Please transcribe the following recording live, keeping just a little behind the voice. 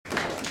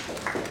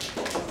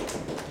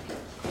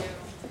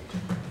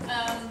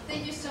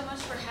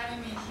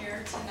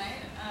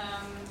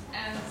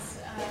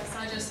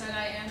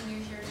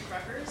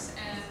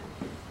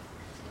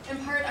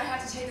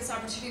take this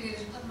opportunity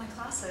to plug my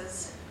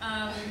classes.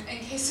 In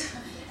case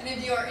any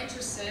of you are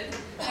interested,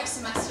 next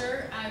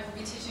semester I will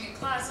be teaching a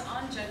class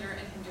on gender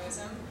in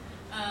Hinduism.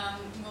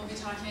 We'll be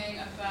talking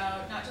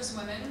about not just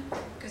women,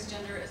 because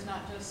gender is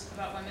not just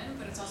about women,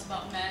 but it's also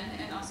about men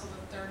and also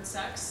the third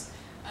sex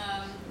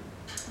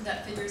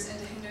that figures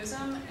into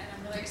Hinduism, and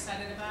I'm really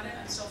excited about it.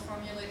 I'm still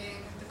formulating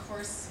the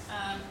course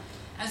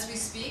as we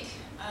speak,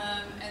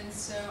 and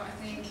so I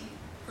think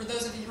for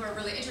those of you who are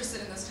really interested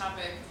in this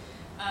topic,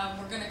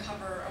 we're going to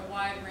cover a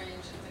wide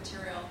range of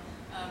material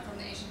from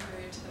the ancient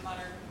period to the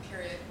modern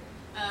period.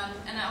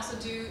 And I also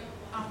do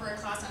offer a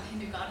class on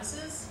Hindu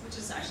goddesses, which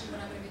is actually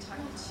what I'm going to be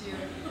talking to you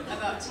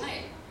about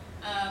tonight,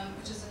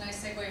 which is a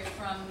nice segue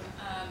from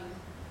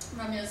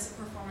Ramya's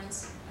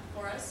performance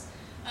for us.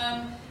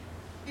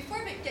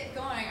 Before we get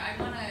going,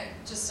 I want to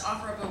just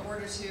offer up a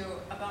word or two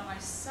about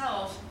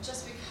myself,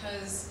 just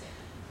because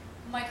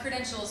my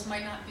credentials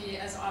might not be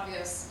as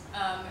obvious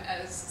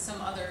as some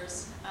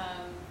others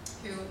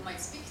who might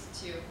speak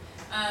to you.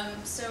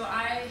 So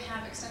I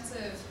have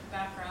extensive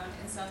background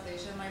in South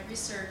Asia. My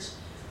research,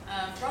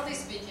 broadly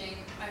speaking,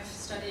 I've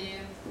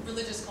studied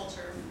religious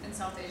culture in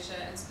South Asia,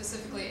 and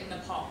specifically in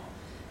Nepal.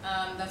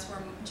 That's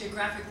where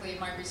geographically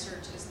my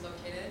research is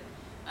located.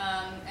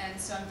 And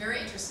so I'm very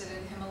interested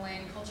in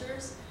Himalayan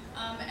cultures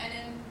and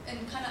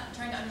in kind of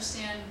trying to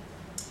understand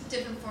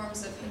different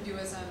forms of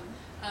Hinduism,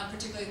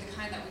 particularly the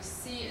kind that we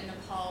see in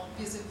Nepal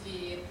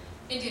vis-a-vis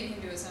Indian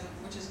Hinduism,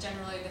 which is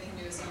generally the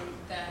Hinduism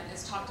that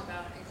is talked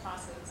about in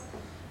classes.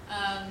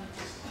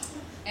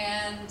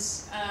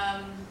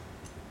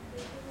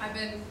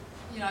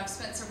 I've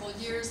spent several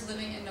years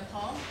living in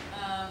Nepal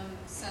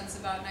since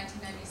about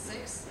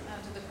 1996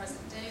 to the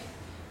present day.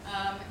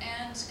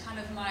 And kind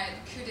of my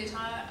coup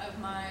d'etat of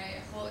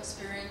my whole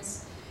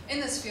experience in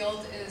this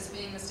field is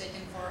being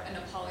mistaken for a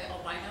Nepali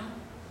albino.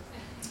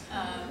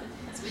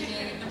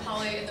 Speaking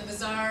Nepali in the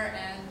bazaar,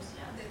 and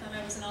they thought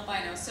I was an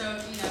albino. So,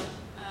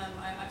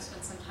 I've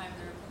spent some time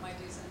there and put my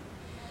dues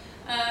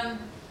in.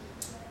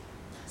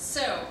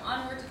 So,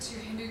 onward to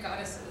Hindu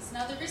goddesses.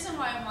 Now, the reason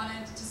why I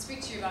wanted to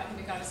speak to you about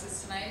Hindu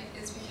goddesses tonight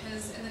is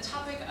because in the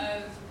topic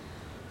of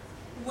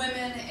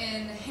women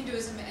in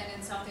Hinduism and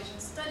in South Asian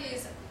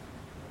studies,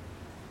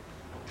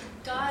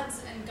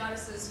 gods and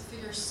goddesses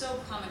figure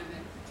so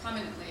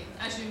prominently.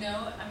 As you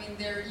know, I mean,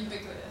 they're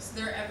ubiquitous.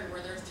 They're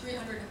everywhere. There are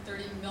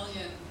 330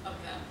 million of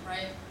them,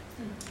 right?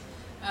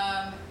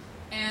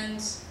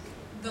 And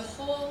the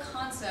whole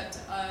concept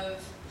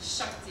of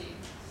Shakti,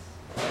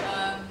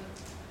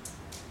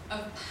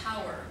 of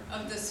power,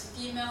 of this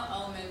female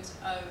element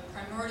of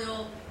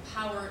primordial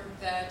power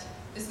that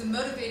is the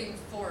motivating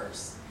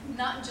force,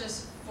 not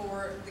just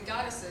for the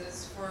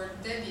goddesses, for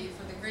Devi,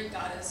 for the great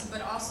goddess,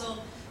 but also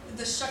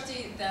the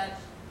Shakti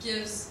that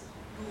gives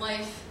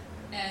life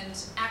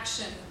and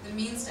action, the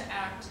means to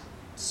act,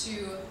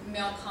 to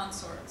male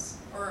consorts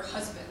or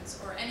husbands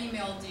or any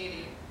male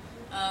deity.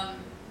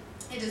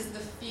 It is the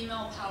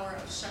female power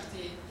of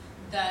Shakti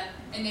that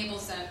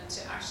enables them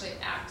to actually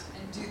act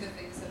and do the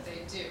things that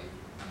they do.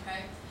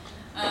 Okay?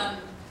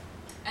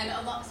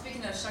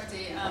 Speaking of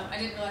Shakti, I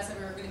didn't realize that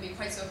we were going to be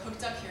quite so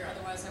hooked up here,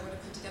 otherwise I would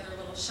have put together a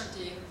little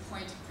Shakti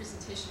point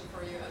presentation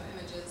for you of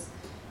images,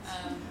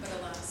 but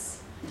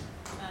alas,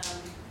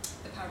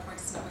 the PowerPoint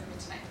is not with me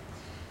tonight.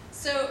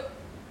 So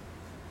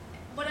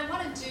what I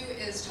want to do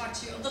is talk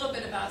to you a little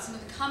bit about some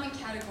of the common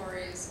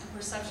categories and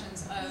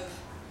perceptions of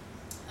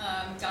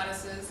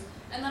goddesses,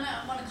 and then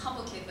I want to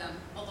complicate them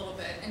a little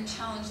bit and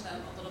challenge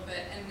them a little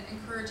bit and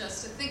encourage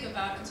us to think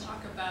about and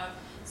talk about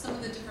some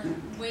of the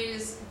different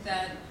ways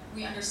that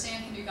we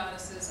understand Hindu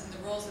goddesses and the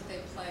roles that they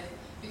play,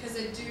 because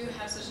they do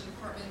have such an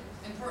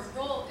important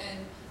role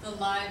in the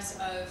lives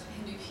of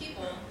Hindu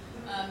people,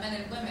 men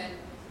and women,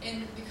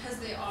 because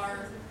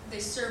they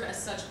serve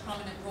as such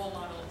prominent role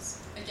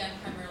models, again,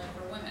 primarily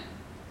for women.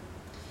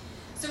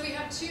 So we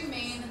have two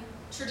main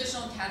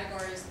traditional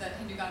categories that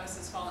Hindu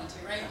goddesses fall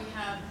into, right? We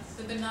have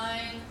the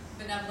benign,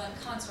 benevolent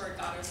consort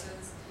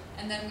goddesses,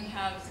 and then we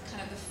have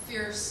kind of the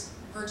fierce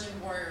virgin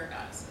warrior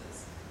goddesses.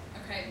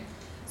 Okay,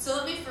 so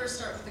let me first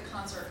start with the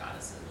consort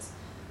goddesses.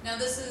 Now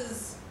this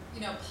is,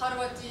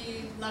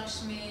 Parvati,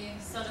 Lakshmi,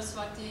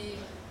 Saraswati,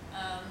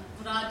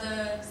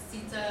 Radha,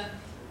 Sita.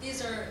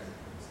 These are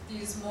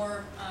these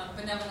more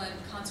benevolent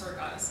consort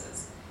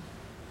goddesses.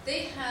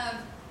 They have,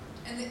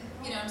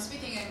 I'm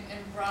speaking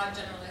in broad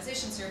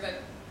generalizations here,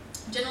 but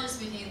generally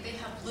speaking, they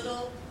have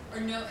little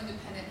or no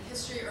independent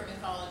history or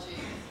mythology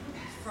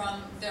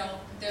from their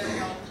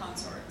male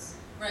consorts,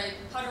 right?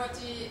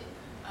 Parvati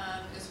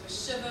is with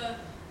Shiva,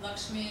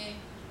 Lakshmi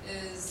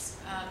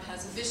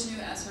has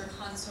Vishnu as her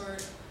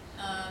consort,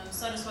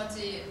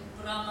 Saraswati,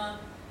 Brahma,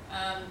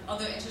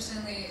 although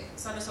interestingly,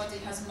 Saraswati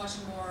has much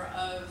more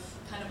of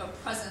kind of a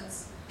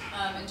presence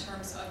in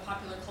terms of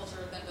popular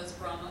culture than does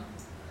Brahma.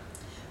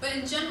 But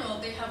in general,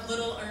 they have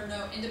little or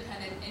no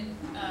independent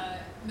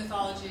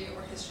mythology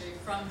or history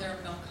from their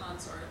male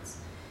consorts.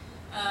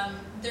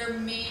 Their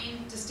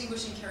main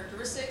distinguishing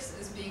characteristics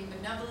is being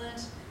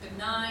benevolent,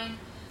 benign,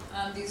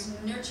 these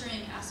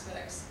nurturing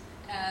aspects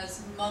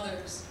as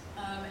mothers,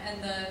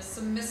 and the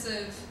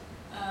submissive,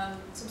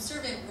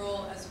 subservient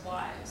role as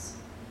wives.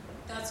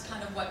 That's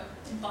kind of what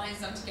binds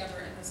them together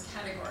in this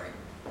category.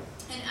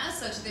 And as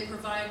such, they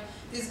provide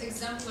these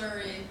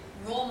exemplary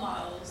role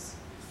models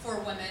for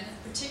women,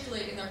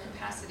 particularly in their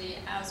capacity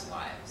as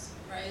wives,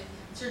 right?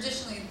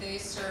 Traditionally, they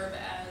serve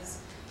as,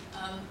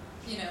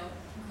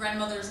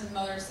 grandmothers and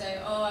mothers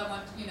say, oh, I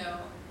want,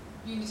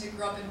 you need to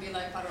grow up and be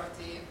like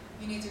Parvati.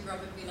 You need to grow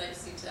up and be like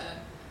Sita.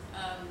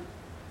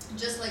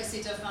 Just like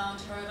Sita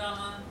found her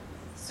Rama,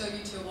 so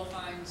you too will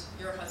find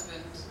your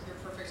husband, your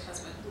perfect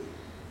husband.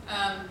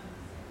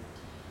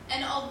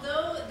 And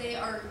although they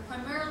are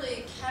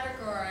primarily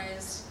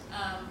categorized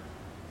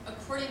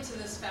according to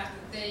this fact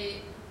that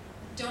they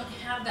don't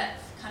have that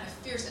kind of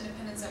fierce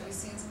independence that we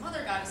see in some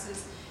other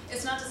goddesses,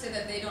 it's not to say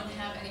that they don't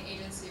have any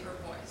agency or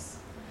voice.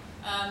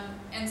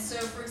 And so,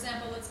 for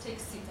example, let's take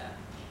Sita.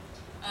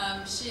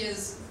 She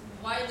is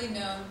widely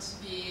known to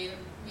be,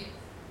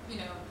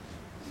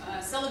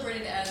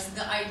 celebrated as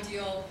the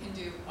ideal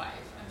Hindu wife.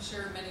 I'm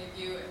sure many of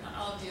you, if not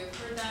all of you, have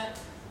heard that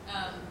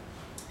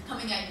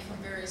coming at you from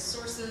various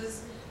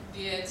sources,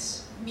 be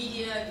it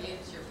media, be it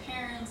your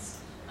parents,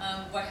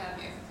 what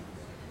have you.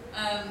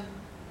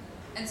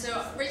 And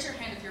so, raise your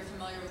hand if you're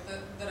familiar with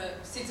the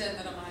Sita and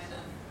the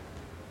Ramayana.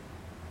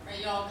 Right,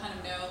 you all kind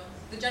of know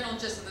the general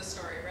gist of the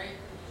story, right?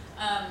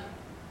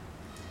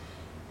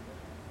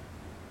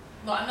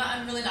 Well,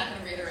 I'm really not going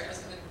to reiterate. I was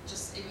going to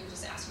just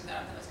ask you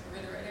that, and then I was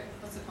going to reiterate it.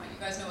 What's the point? You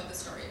guys know what the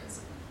story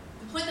is.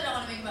 The point that I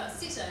want to make about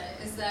Sita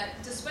is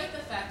that despite the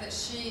fact that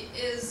she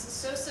is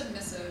so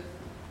submissive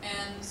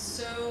and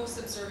so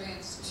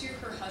subservient to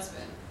her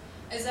husband,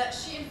 is that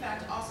she in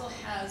fact also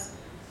has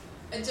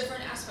a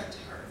different aspect to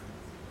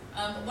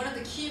her. One of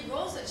the key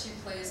roles that she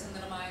plays in the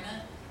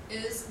Ramayana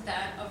is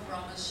that of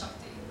Rama's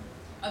Shakti,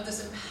 of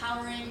this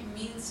empowering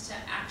means to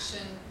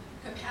action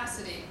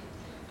capacity.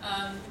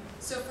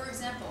 So for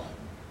example,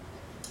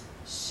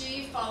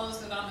 she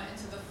follows Rama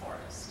into the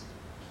forest,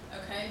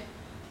 okay?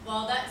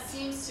 While that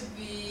seems to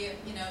be,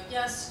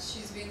 yes,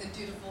 she's being the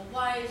dutiful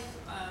wife,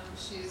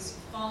 she's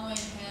following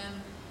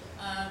him,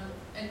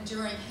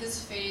 enduring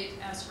his fate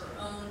as her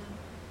own,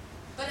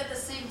 but at the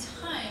same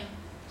time,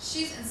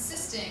 she's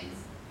insisting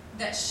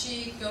that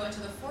she go into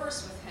the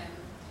forest with him,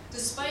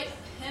 despite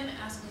him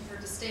asking her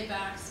to stay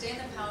back, stay in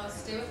the palace,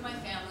 stay with my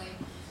family.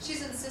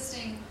 She's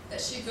insisting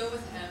that she go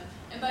with him,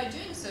 and by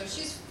doing so,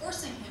 she's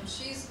forcing him,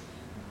 she's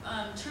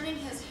turning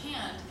his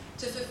hand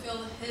to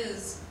fulfill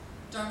his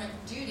dharmic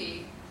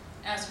duty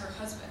as her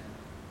husband.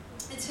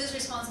 It's his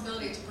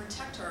responsibility to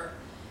protect her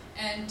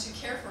and to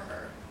care for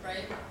her,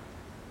 right?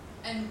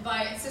 And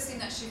by insisting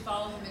that she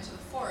follow him into the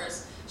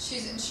forest,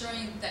 she's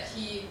ensuring that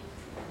he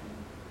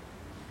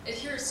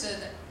adheres to,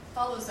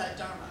 follows that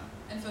dharma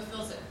and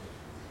fulfills it,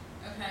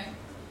 okay?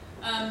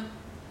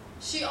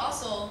 She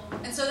also,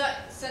 and so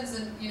that sends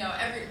in,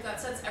 that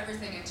sets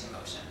everything into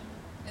motion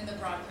in the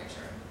broad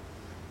picture.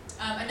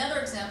 Another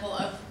example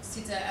of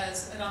Sita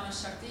as Rama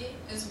Shakti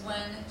is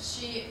when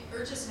she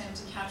urges him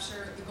to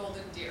capture the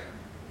golden deer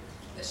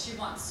that she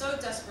wants so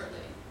desperately.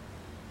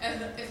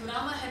 If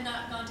Rama had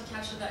not gone to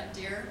capture that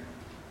deer,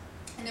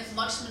 and if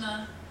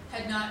Lakshmana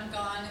had not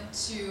gone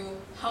to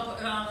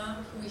help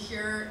Rama, who we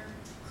hear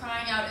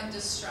crying out in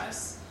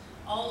distress,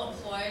 all a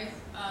ploy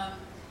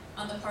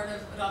on the part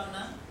of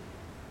Ravana,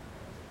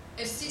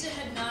 if Sita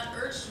had not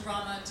urged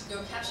Rama to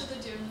go capture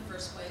the deer in the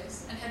first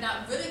place, and had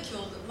not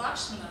ridiculed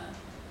Lakshmana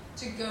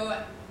to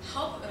go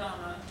help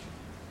Rama,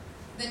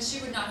 then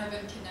she would not have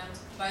been kidnapped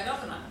by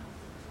Ravana.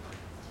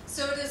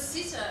 So it is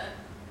Sita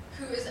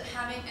who is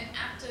having an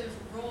active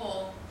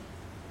role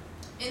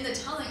in the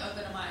telling of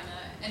the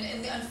Ramayana and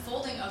in the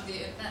unfolding of the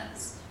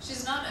events.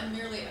 She's not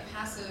merely a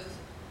passive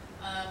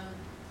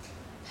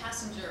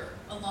passenger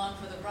along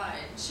for the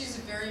ride. She's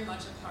very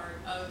much a part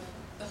of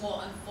the whole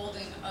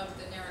unfolding of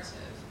the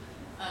narrative,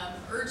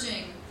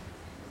 urging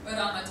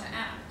Rama to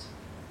act.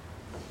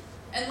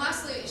 And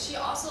lastly, she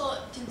also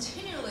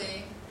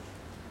continually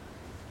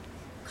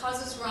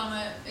causes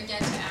Rama again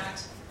to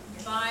act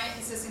by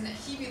insisting that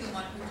he be the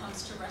one who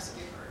comes to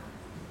rescue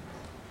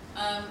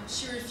her.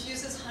 She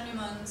refuses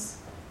Hanuman's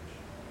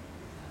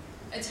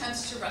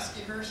attempts to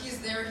rescue her. He's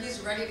there,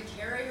 he's ready to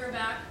carry her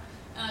back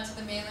to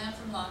the mainland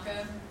from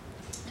Lanka.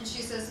 And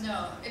she says,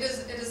 no, it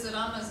is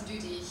Rama's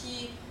duty.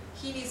 He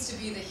needs to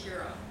be the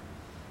hero.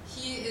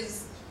 He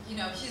is,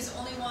 he's the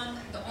only man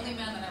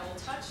that I will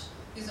touch.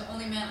 He's the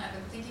only man I've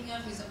been thinking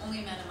of. He's the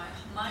only man in my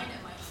mind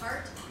and my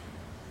heart.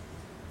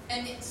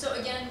 And so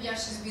again,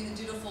 yes, she's being the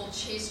dutiful,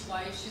 chaste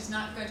wife. She's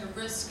not going to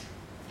risk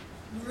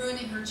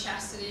ruining her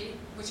chastity,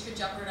 which could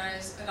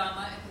jeopardize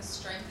Rama and his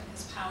strength and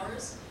his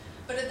powers.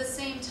 But at the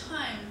same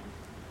time,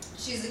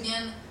 she's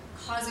again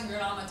causing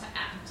Rama to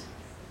act,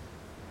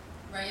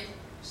 right?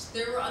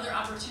 There were other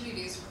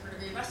opportunities for her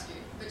to be rescued,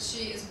 but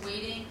she is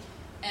waiting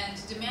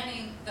and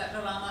demanding that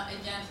Rama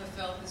again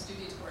fulfill his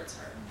duty towards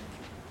her,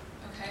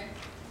 okay?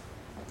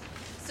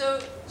 So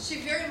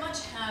she very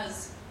much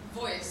has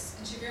voice,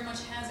 and she very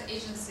much has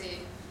agency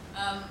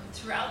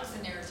throughout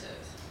the narrative.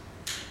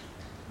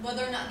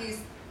 Whether or not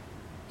these,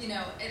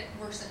 it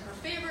works in her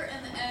favor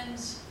in the end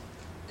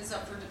is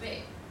up for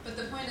debate. But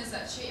the point is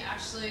that she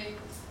actually,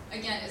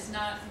 again, is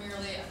not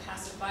merely a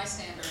passive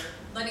bystander,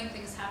 letting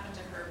things happen to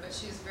her, but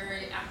she's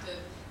very active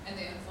in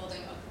the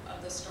unfolding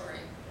of the story.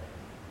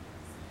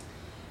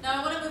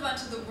 Now I want to move on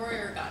to the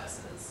warrior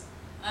goddesses,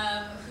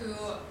 who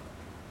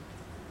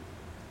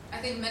I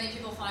think many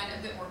people find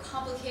a bit more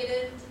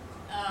complicated,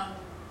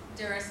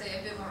 dare I say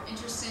a bit more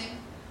interesting,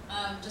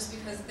 just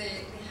because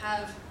they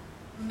have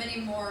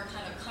many more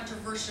kind of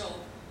controversial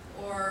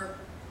or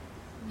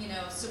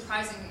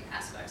surprising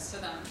aspects to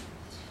them.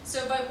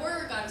 So by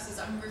warrior goddesses,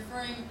 I'm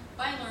referring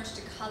by and large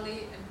to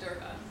Kali and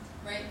Durga,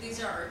 right?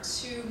 These are our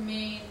two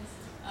main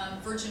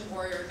virgin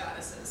warrior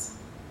goddesses.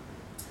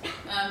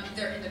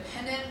 They're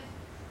independent,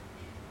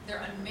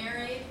 they're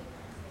unmarried,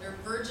 they're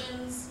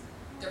virgins,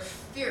 they're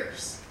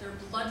fierce, they're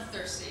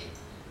bloodthirsty,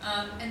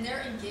 and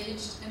they're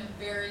engaged in a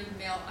very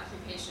male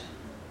occupation,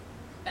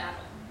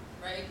 battle,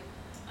 right?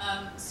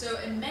 So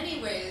in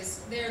many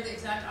ways, they're the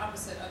exact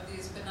opposite of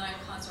these benign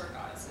consort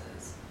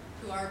goddesses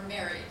who are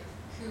married,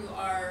 who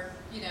are,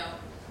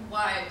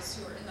 wives,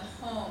 who are in the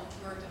home,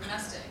 who are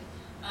domestic.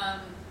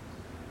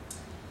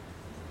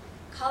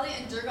 Kali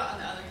and Durga, on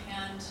the other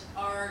hand,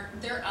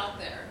 they're out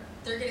there.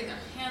 They're getting their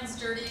hands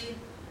dirty,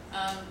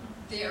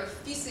 they are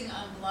feasting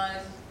on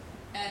blood,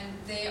 and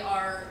they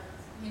are,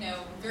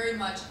 very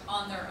much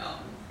on their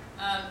own.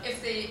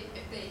 If they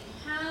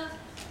have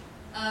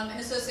an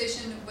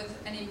association with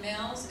any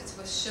males, it's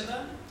with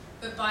Shiva,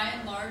 but by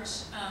and large,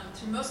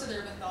 through most of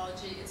their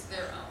mythology, it's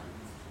their own.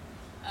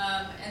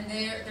 And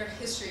their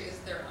history is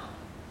their own.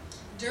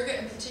 Durga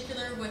in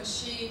particular, when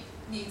she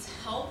needs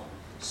help,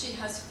 she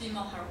has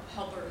female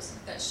helpers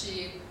that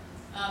she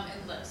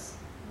enlists.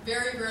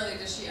 Very rarely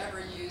does she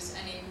ever use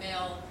any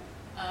male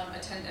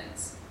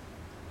attendants.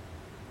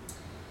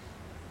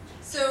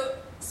 So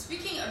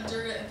speaking of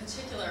Durga in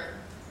particular,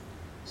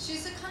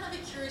 she's a kind of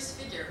a curious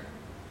figure.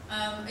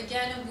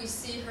 Again, we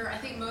see her, I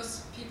think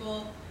most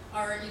people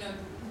are,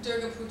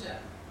 Durga Puja,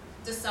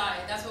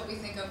 Desai, that's what we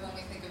think of when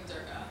we think of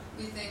Durga.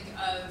 We think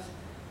of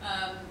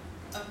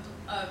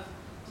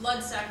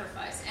blood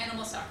sacrifice,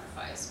 animal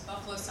sacrifice,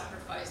 buffalo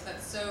sacrifice,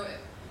 that's so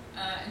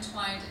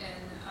entwined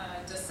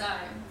in Desai.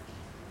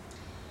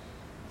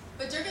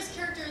 But Durga's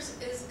character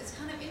is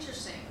kind of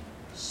interesting.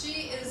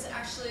 She is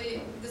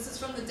actually, this is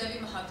from the Devi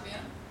Mahatmya,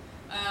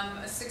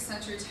 a 6th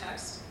century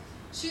text.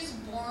 She's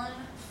born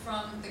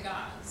from the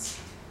gods.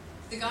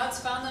 The gods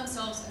found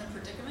themselves in a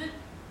predicament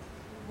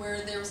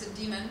where there was a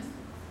demon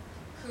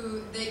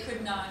who they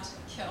could not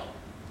kill.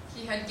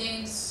 He had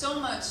gained so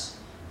much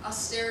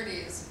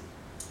austerities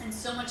and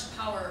so much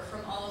power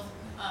from all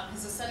of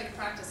his ascetic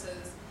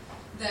practices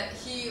that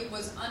he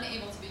was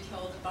unable to be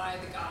killed by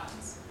the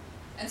gods.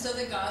 And so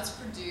the gods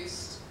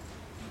produced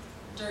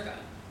Durga.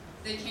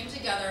 They came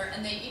together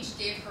and they each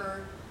gave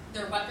her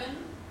their weapon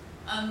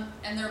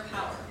and their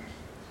power.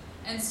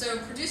 And so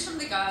produced from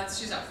the gods,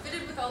 she's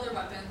outfitted with all their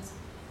weapons,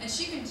 and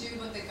she can do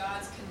what the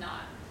gods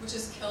cannot, which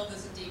is killed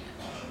as a demon,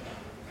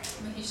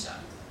 Mahisha.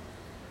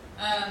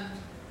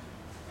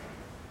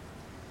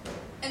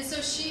 And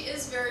so she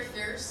is very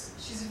fierce,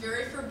 she's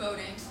very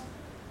foreboding,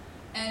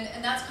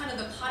 and that's kind of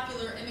the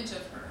popular image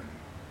of her.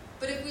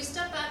 But if we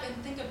step back and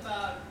think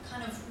about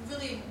kind of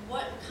really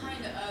what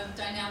kind of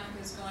dynamic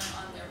is going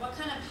on there, what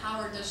kind of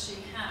power does she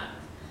have,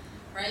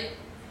 right?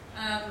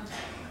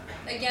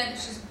 Again,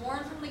 she's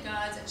born from the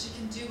gods and she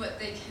can do what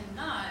they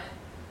cannot,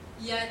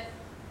 yet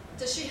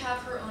does she have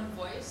her own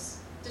voice?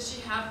 Does she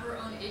have her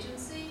own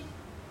agency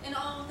in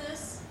all of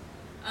this?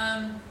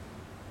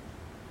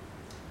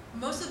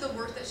 Most of the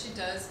work that she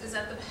does is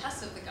at the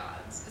behest of the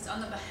gods. It's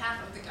on the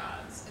behalf of the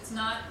gods. It's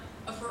not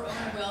of her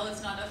own will,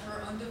 it's not of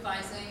her own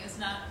devising, it's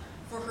not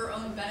for her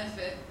own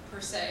benefit per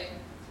se,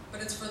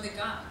 but it's for the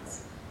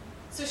gods.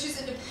 So she's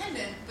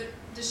independent, but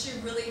does she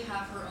really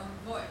have her own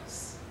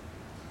voice?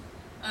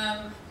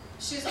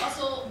 She's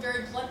also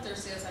very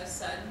bloodthirsty, as I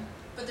said,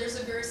 but there's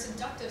a very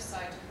seductive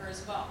side to her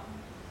as well.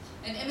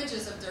 And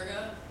images of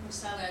Durga, which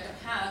sadly I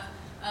don't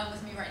have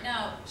with me right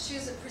now,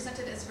 she's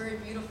presented as very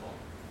beautiful.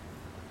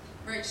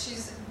 Right?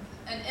 She's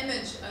an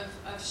image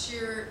of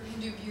sheer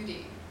Hindu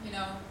beauty,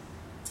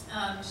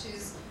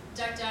 she's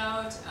decked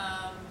out,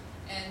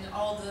 and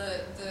all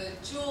the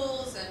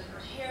jewels, and her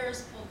hair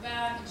is pulled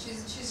back, and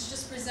she's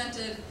just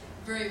presented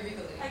very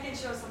regally. I can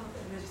show some of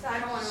the images. I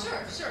don't want to.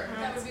 Sure.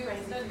 That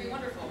would be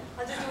wonderful.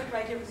 I'll just do it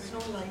right here because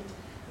there's no light.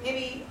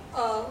 Maybe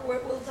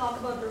we'll talk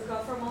about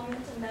Durga for a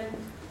moment and then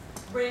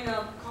bring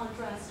a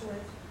contrast to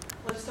it.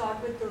 Let's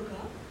start with Durga.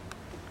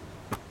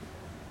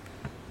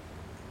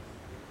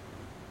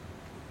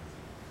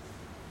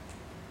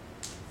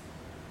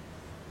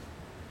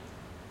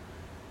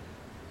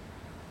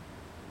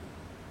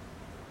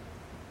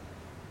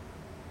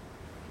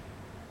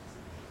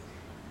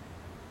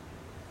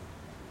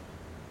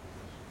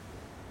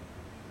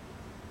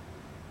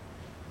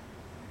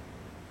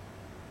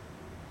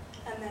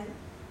 And then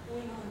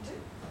moving on to?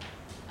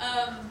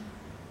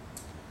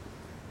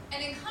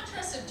 And in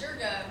contrast to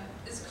Durga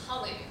is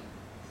Kali,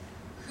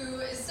 who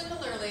is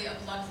similarly a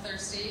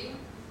bloodthirsty,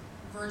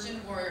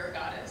 virgin warrior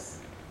goddess.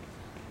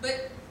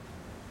 But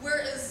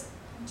whereas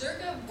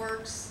Durga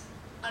works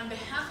on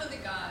behalf of the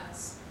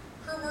gods,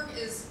 her work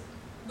is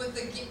with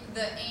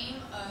the aim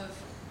of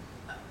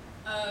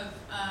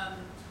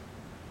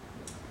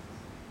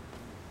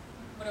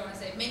what do I want to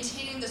say?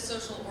 Maintaining the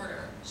social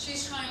order.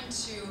 She's trying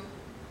to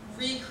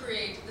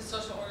recreate the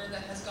social order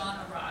that has gone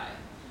awry,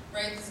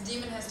 right? This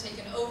demon has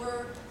taken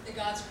over, the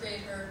gods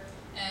create her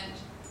and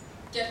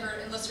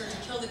enlist her to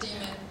kill the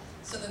demon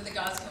so that the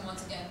gods can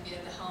once again be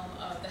at the helm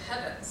of the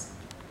heavens.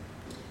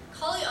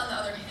 Kali, on the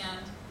other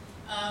hand,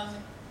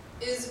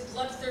 is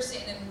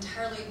bloodthirsty in an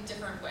entirely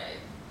different way.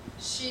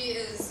 She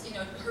is,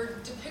 her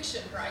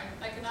depiction, her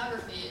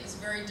iconography is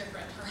very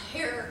different. Her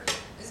hair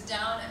is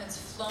down and it's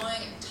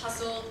flowing and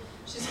tousled.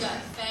 She's got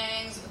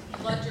fangs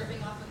with blood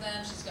dripping off of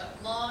them. She's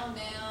got long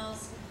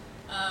nails.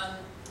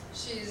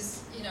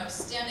 She's,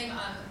 standing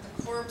on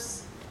the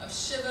corpse of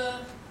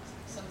Shiva.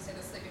 Some say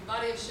the sleeping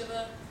body of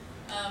Shiva.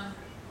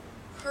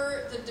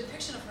 The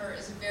depiction of her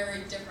is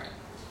very different,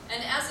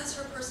 and as is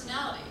her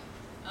personality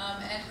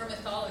and her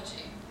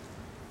mythology.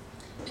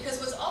 Because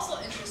what's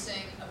also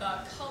interesting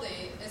about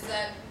Kali is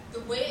that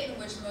the way in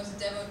which most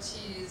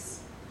devotees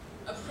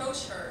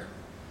approach her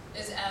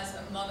is as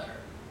a mother.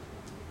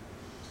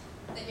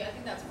 Thank you. I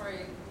think that's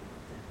probably...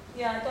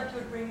 Yeah, I thought you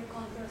would bring a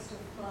contrast of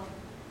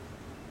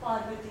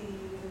Parvati.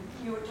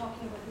 You were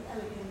talking about the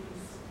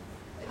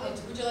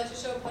elegance. Would you like to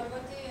show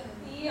Parvati and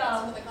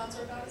some of the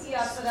consort goddesses?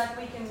 Yeah, so that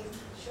we can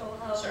show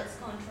how Sure. it's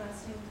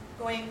contrasting,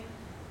 going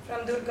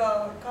from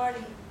Durga or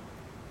Kali.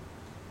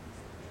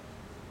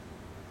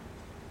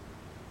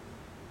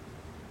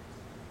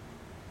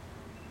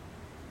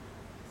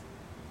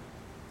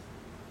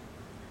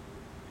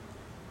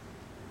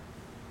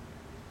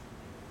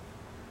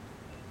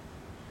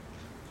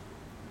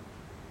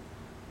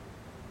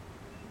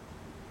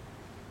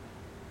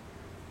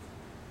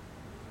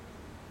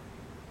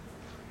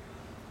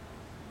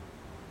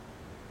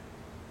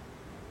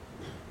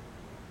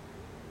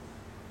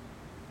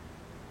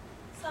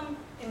 Some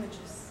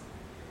images.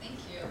 Thank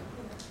you.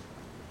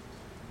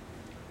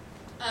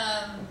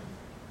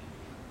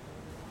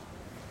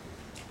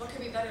 What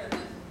could be better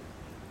than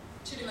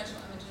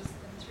two-dimensional images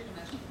than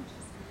three-dimensional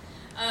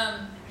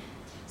images?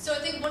 So I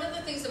think one of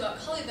the things about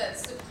Kali that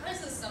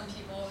surprises some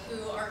people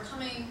who are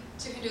coming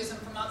to Hinduism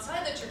from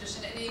outside the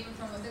tradition and even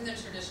from within the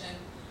tradition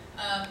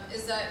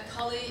is that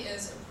Kali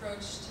is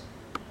approached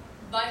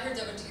by her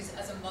devotees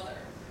as a mother,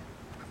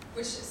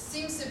 which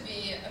seems to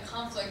be a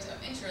conflict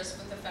of interest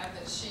with the fact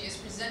that she is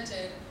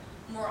presented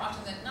more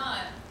often than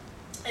not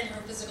in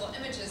her physical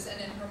images and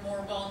in her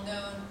more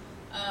well-known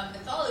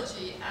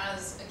mythology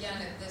as,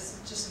 again,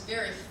 this just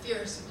very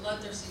fierce,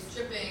 bloodthirsty,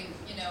 dripping,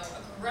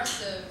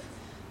 aggressive,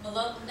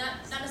 not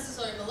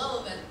necessarily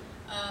malevolent,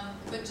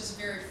 but just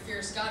very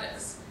fierce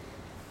goddess.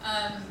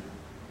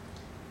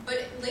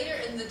 But later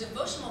in the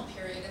devotional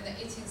period, in the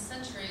 18th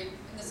century,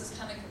 and this is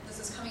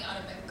coming out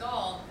of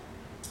Bengal,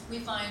 we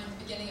find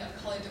the beginning of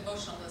Kali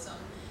devotionalism,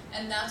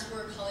 and that's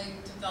where Kali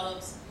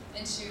develops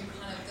into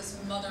kind of this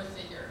mother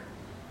figure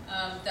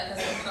that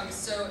has become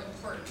so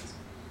important.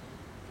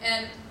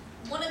 And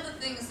one of the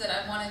things that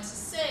I wanted to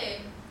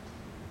say,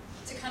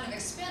 to kind of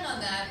expand on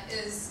that,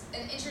 is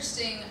an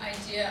interesting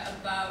idea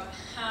about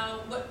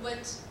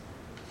what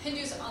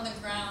Hindus on the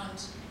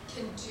ground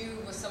can do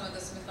with some of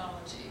this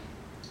mythology,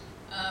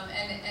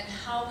 and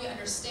how we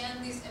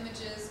understand these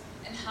images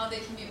and how they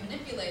can be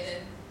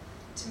manipulated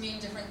to mean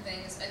different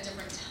things at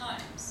different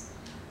times.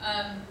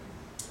 And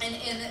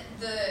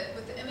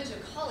with the image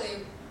of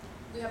Kali,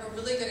 we have a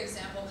really good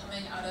example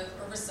coming out of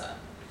Orissa.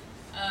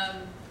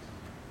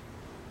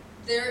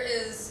 There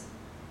is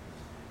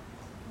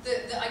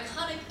the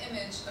iconic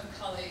image of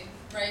Kali,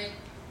 right?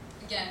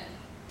 Again,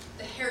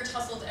 the hair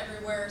tousled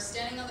everywhere,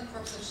 standing on the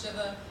corpse of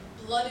Shiva,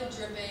 blood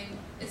dripping.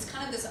 It's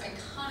kind of this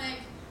iconic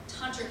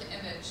tantric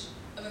image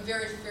of a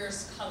very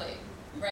fierce Kali.